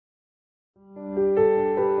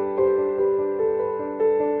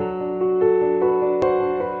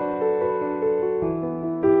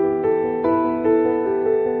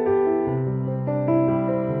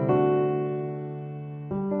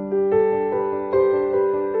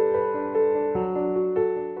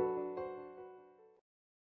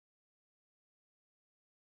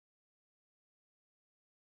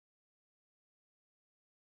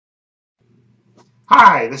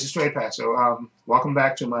Hi, this is Stray Pat. Welcome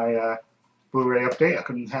back to my Blu-ray update. I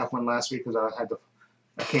couldn't have one last week because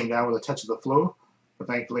I came down with a touch of the flu, but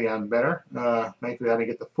thankfully I'm better. Thankfully I didn't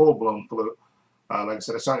get the full-blown flu. Like I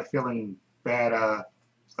said, I started feeling bad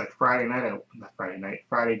like Friday night, not Friday night,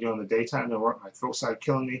 Friday during the daytime. My throat started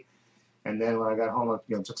killing me, and then when I got home,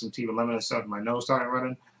 I took some tea with lemon and stuff. And my nose started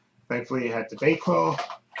running. Thankfully, I had the Dayquil.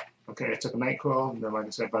 Okay, I took a NyQuil, and then like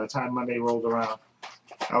I said, by the time Monday rolled around,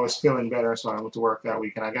 I was feeling better, so I went to work that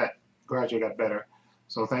week, and gradually got better.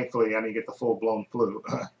 So thankfully, I didn't get the full-blown flu.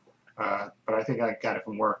 But I think I got it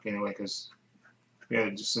from work anyway, because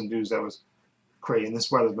just some news that was crazy. And this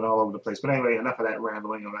weather's been all over the place. But anyway, enough of that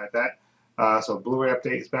rambling about that. So Blu-ray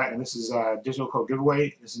update is back, and this is digital code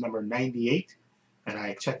giveaway. This is number 98, and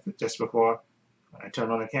I checked it just before I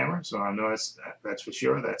turned on the camera, so I know that's for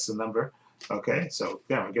sure. That's the number. Okay, so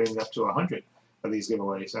yeah, we're getting up to 100 of these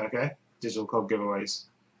giveaways. Okay, digital code giveaways.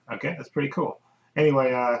 Okay, that's pretty cool.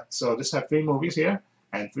 Anyway, so just have three movies here,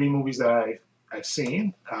 and three movies that I've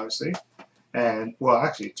seen, obviously, and well,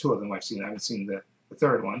 actually, two of them I've seen. I haven't seen the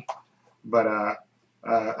third one, but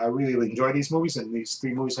I really enjoy these movies, and these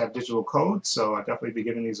three movies have digital codes, so I'll definitely be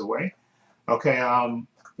giving these away. Okay,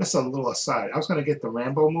 just a little aside. I was gonna get the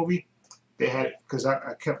Rambo movie. They had it because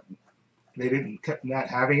they didn't kept not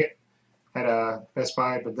having it at Best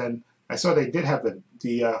Buy, but then I saw they did have the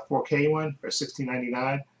 4K one for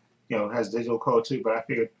 $16.99. It has digital code too, but I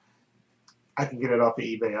figured I can get it off of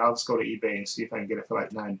eBay. I'll just go to eBay and see if I can get it for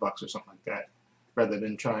like $9 or something like that, rather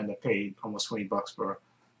than trying to pay almost $20 for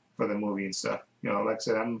the movie and stuff. Like I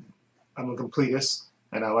said, I'm a completist,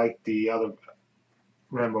 and I like the other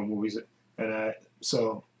Rambo movies, and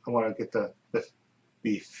so I want to get the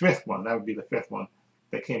fifth one. That would be the fifth one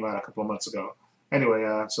that came out a couple of months ago.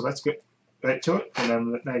 Anyway, so let's get right to it. And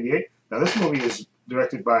then 98. Now this movie is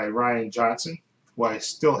directed by Rian Johnson, who I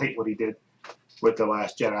still hate what he did with The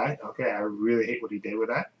Last Jedi. Okay, I really hate what he did with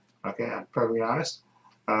that. Okay, I'm perfectly honest.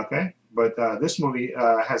 Okay, but this movie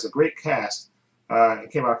has a great cast.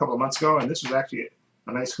 It came out a couple of months ago, and this was actually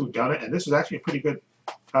a nice whodunit, and this was actually a pretty good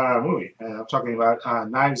movie. And I'm talking about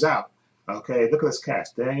Knives Out. Okay, look at this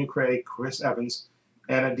cast: Daniel Craig, Chris Evans,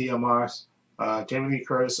 Anna de Armas, Jamie Lee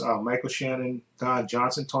Curtis, Michael Shannon, Don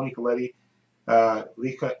Johnson, Tony Colletti,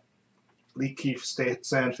 Lee Keith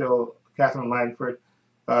Stanfield, Catherine Langford,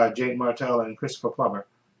 Jake Martell, and Christopher Plummer.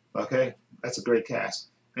 Okay, that's a great cast.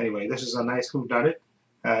 Anyway, this is a nice whodunit.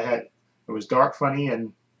 It was dark, funny,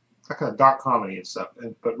 and kind of dark comedy and stuff,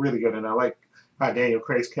 but really good. And I like Daniel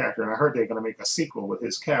Craig's character, and I heard they're going to make a sequel with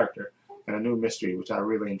his character and a new mystery, which I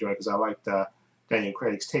really enjoy because I liked Daniel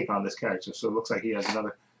Craig's take on this character. So it looks like he has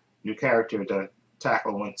another new character to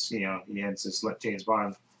tackle once he ends this James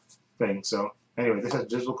Bond thing. So anyway, this is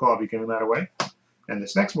digital call. I'll be giving that away. And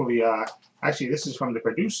this next movie, actually, this is from the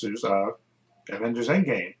producers of Avengers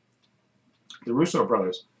Endgame, the Russo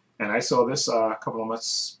brothers. And I saw this a couple of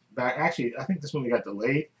months back. Actually, I think this movie got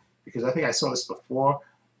delayed because I think I saw this before.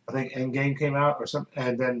 I think Endgame came out or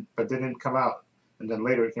something, but they didn't come out. And then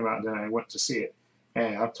later it came out, and then I went to see it.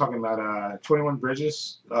 And I'm talking about 21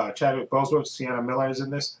 Bridges. Chadwick Boseman, Sienna Miller is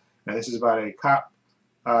in this, and this is about a cop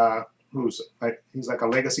he's like a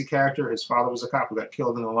legacy character. His father was a cop who got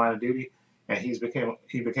killed in the line of duty, and he became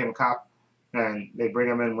a cop. And they bring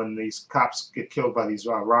him in when these cops get killed by these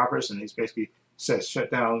robbers, and he's basically says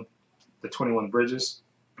shut down the 21 bridges,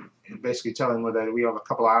 and basically telling them that we have a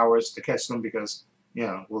couple of hours to catch them because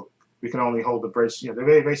we can only hold the bridge.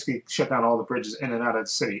 They basically shut down all the bridges in and out of the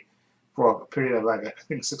city for a period of like I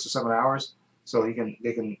think 6 or 7 hours, so they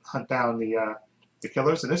can hunt down the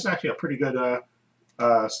killers. And this is actually a pretty good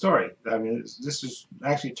story. I mean, this is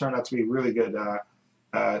actually turned out to be really good.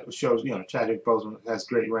 It shows Chadwick Boseman has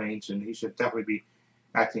great range, and he should definitely be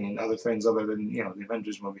acting in other things other than the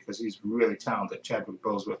Avengers movie because he's really talented. Chadwick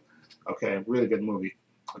Boseman. Okay, really good movie.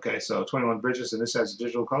 Okay, so 21 Bridges, and this has a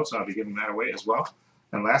digital code, so I'll be giving that away as well.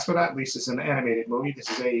 And last but not least, it's an animated movie. This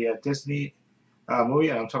is a Disney movie,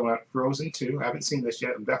 and I'm talking about Frozen 2. I haven't seen this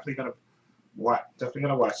yet. I'm definitely gonna watch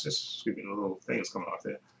this. Excuse me, the little thing is coming off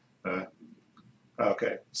there.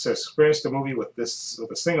 Okay, so experience the movie with a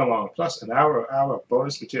sing-along plus an hour of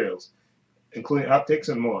bonus materials, including outtakes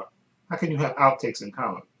and more. How can you have outtakes in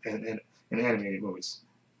common in animated movies?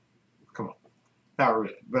 Come on, not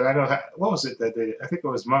really. But I know what was it that I think it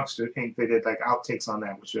was Monks. I think they did like outtakes on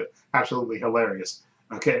that, which are absolutely hilarious.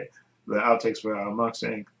 Okay, the outtakes for Monks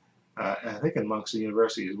Inc. And I think in Monks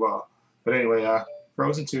University as well. But anyway,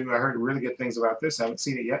 Frozen 2. I heard really good things about this. I haven't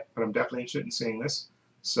seen it yet, but I'm definitely interested in seeing this.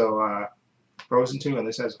 So. Frozen 2, and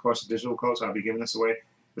this has, of course, a digital code, so I'll be giving this away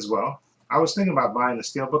as well. I was thinking about buying the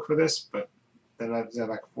steelbook for this, but then that's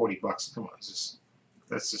like $40. Come on,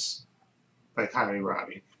 that's just like highly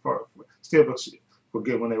Robbie. Steelbooks were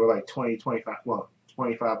good when they were like 20, 25, well,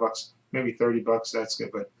 25 bucks, maybe 30 bucks. That's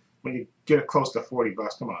good, but when you get it close to 40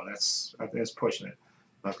 bucks, come on, I think it's pushing it.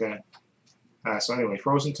 Okay. So anyway,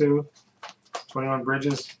 Frozen 2, 21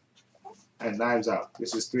 Bridges, and Knives Out.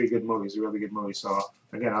 This is 3 good movies, really good movies. So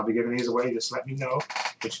again, I'll be giving these away. Just let me know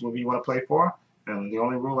which movie you want to play for. And the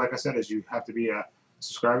only rule, like I said, is you have to be a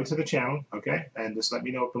subscriber to the channel, okay? And just let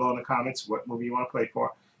me know below in the comments what movie you want to play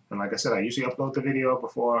for. And like I said, I usually upload the video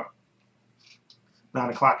before 9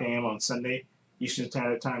 o'clock a.m. on Sunday, Eastern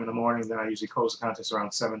Standard Time in the morning. Then I usually close the contest around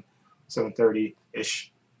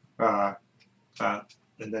 7:30-ish. And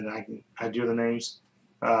then I do the names.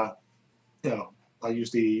 You know, I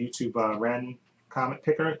use the YouTube random comment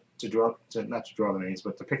picker to draw, not to draw the names,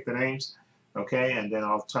 but to pick the names. Okay, and then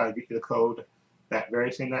I'll try to get you the code that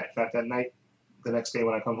very same night, that night, the next day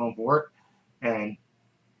when I come home from work. And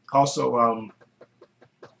also, what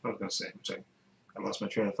I was gonna say, I lost my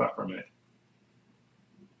train of thought for a minute.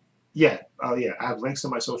 Yeah, yeah, I have links to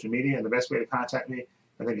my social media, and the best way to contact me,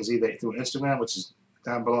 I think, is either through Instagram, which is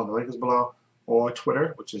down below, the link is below, or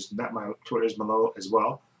Twitter, which is not my Twitter is below as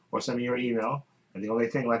well, or send me your email. And the only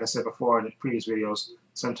thing, like I said before in the previous videos,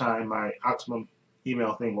 sometime my Optimum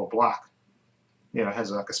email thing will block. You know, it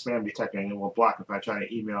has like a spam detector, and it will block if I try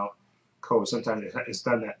to email code. Sometimes it's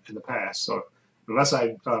done that in the past. So unless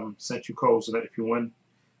I sent you codes so that if you won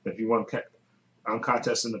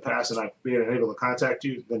contests in the past and I've been able to contact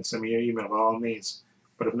you, then send me your email by all means.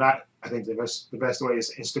 But if not, I think the best way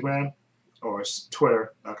is Instagram or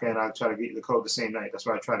Twitter. Okay, and I'll try to get you the code the same night. That's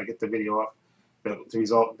why I try to get the video up, the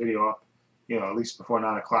result video up, you know, at least before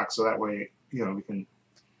 9 o'clock, so that way, you know, we can,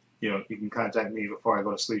 you know, you can contact me before I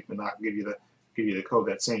go to sleep, and I can give you the code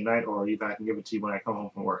that same night, or either I can give it to you when I come home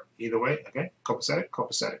from work. Either way, okay?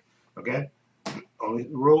 Copacetic. Okay? Only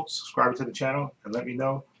rule, subscribe to the channel, and let me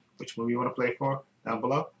know which movie you want to play for down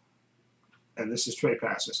below. And this is Trey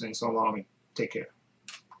Pastor saying so long and take care.